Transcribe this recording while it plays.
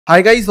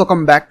Hi guys,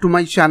 welcome back to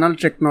my channel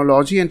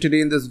Technology, and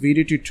today in this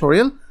video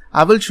tutorial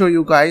I will show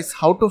you guys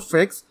how to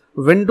fix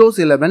Windows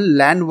 11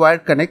 LAN wire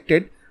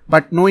connected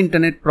but no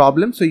internet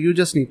problem. So you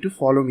just need to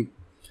follow me.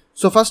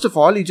 So first of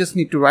all, you just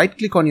need to right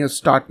click on your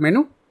start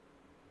menu,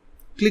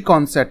 click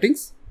on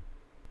settings.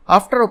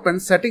 After open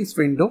settings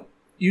window,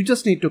 you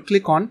just need to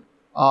click on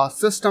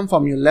system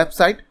from your left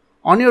side.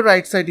 On your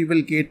right side you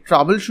will get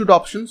troubleshoot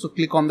option, so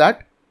click on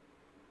that.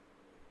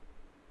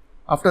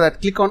 After that,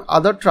 click on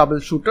other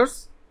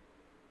troubleshooters.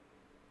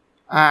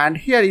 And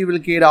here you will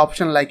get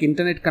option like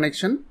internet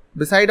connection.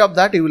 Beside of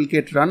that you will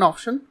get run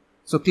option,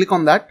 so click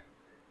on that.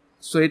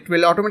 So it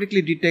will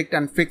automatically detect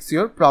and fix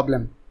your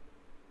problem.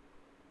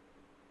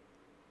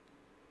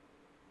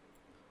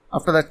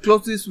 After that,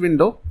 close this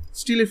window.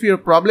 Still if your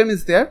problem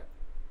is there,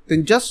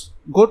 then just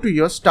go to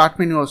your start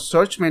menu or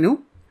search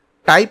menu,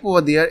 type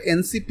over there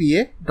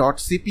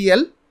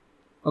ncpa.cpl.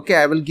 okay,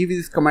 I will give you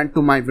this command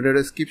to my video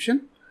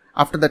description.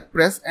 After that,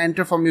 press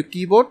enter from your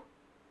keyboard.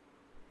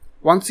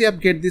 Once you have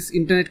get this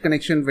internet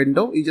connection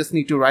window, you just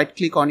need to right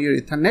click on your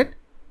Ethernet,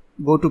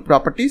 go to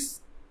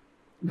properties,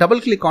 double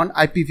click on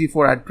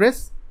IPv4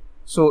 address.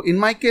 So in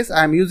my case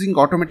I am using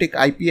automatic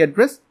IP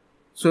address.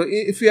 So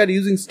if you are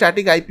using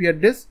static IP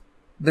address,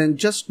 then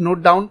just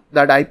note down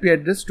that IP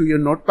address to your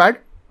notepad.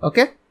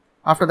 Okay.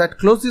 After that,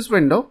 close this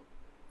window.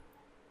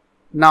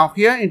 Now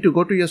here into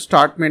go to your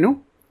start menu,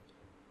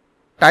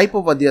 type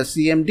over there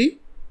CMD.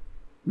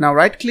 Now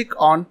right click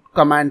on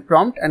command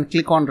prompt and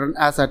click on run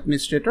as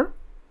administrator.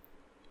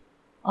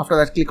 After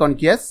that, click on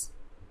yes.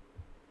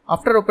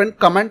 After open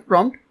command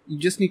prompt, you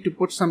just need to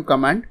put some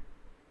command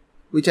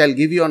which I'll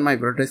give you on my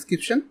video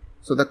description.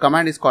 So the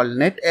command is called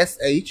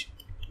netsh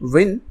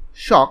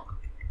winsock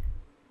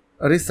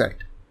reset.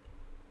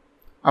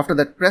 After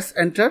that, press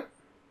enter.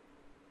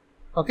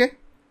 Okay.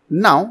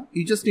 Now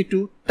you just need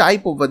to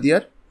type over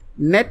there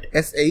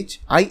netsh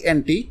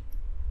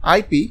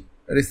ip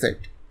reset.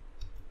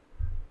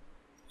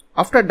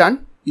 After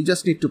done, you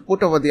just need to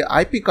put over the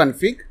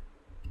ipconfig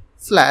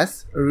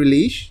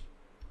 /release.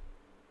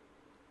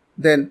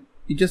 Then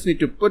you just need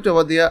to put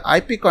over there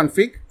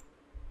ipconfig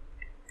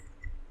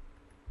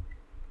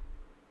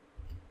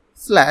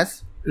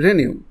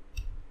 /renew.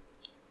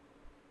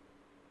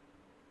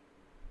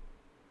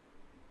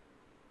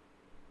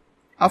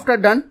 After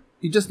done,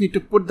 you just need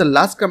to put the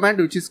last command,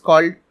 which is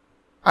called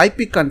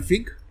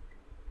ipconfig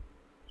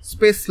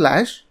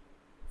 /flushdns.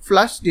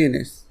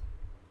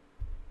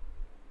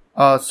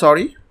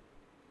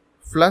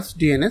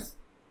 flushdns.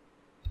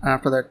 And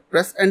after that,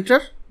 press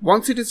enter.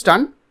 Once it is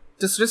done,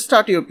 just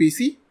restart your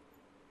PC.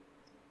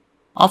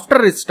 After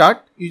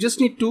restart, you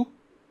just need to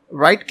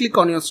right click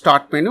on your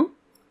start menu,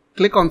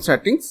 click on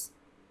settings.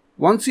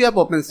 Once you have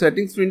opened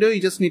settings window,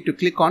 you just need to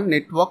click on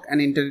network and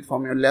internet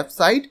from your left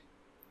side.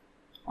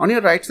 On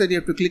your right side, you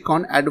have to click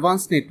on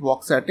advanced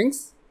network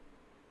settings.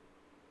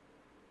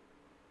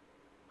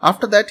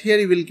 After that, here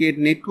you will get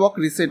network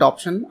reset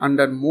option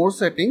under more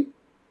setting.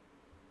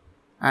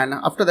 And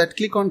after that,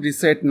 click on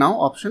reset now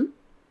option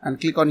and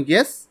click on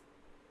yes.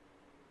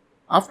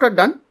 After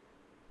done,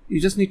 you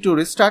just need to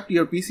restart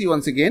your PC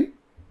once again.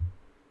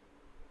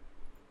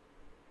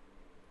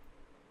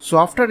 So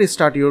after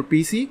restart your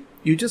PC,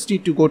 you just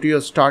need to go to your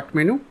start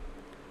menu.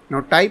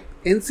 Now type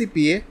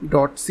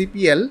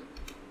ncpa.cpl.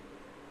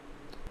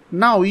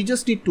 Now you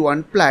just need to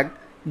unplug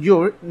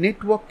your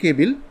network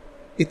cable,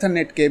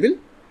 Ethernet cable,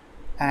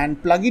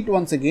 and plug it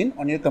once again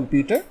on your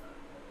computer.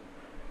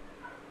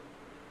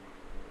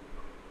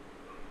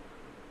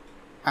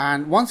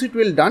 And once it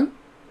will done,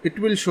 it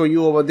will show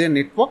you over there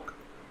network,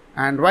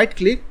 and right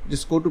click,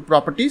 just go to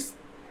properties,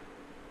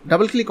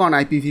 double click on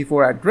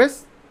IPv4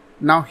 address.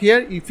 Now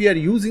here, if you are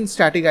using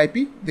static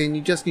IP, then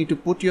you just need to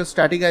put your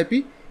static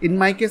IP. In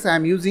my case, I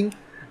am using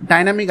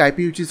dynamic IP,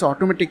 which is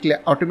automatic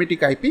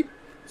IP.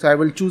 So I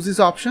will choose this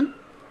option.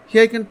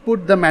 Here I can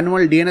put the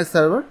manual DNS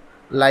server.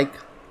 Like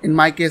in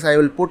my case, I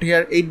will put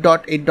here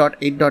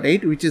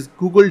 8.8.8.8, which is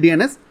Google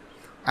DNS,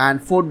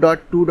 and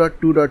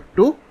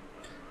 4.2.2.2.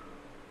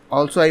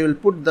 Also, I will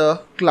put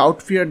the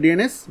Cloudflare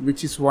DNS,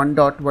 which is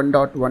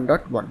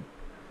 1.1.1.1.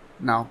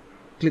 Now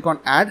click on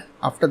add.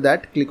 After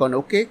that, click on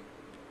OK.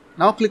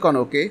 Now click on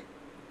OK.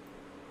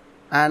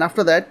 And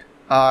after that,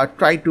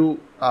 try to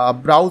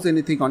browse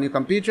anything on your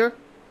computer.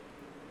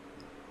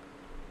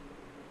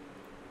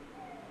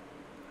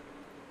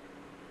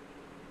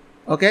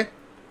 Okay.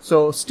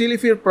 So still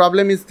if your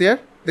problem is there,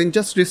 then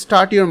just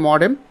restart your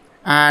modem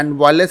and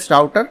wireless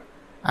router,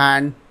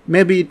 and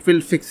maybe it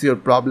will fix your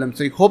problem.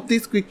 So I hope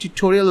this quick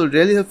tutorial will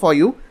really help for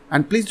you,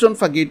 and please don't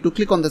forget to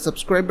click on the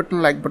subscribe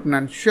button, like button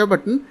and share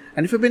button.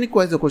 And if you have any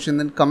queries or question,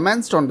 then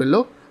comments down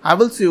below. I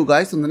will see you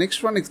guys on the next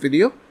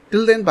video.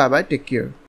 Till then, bye bye, take care.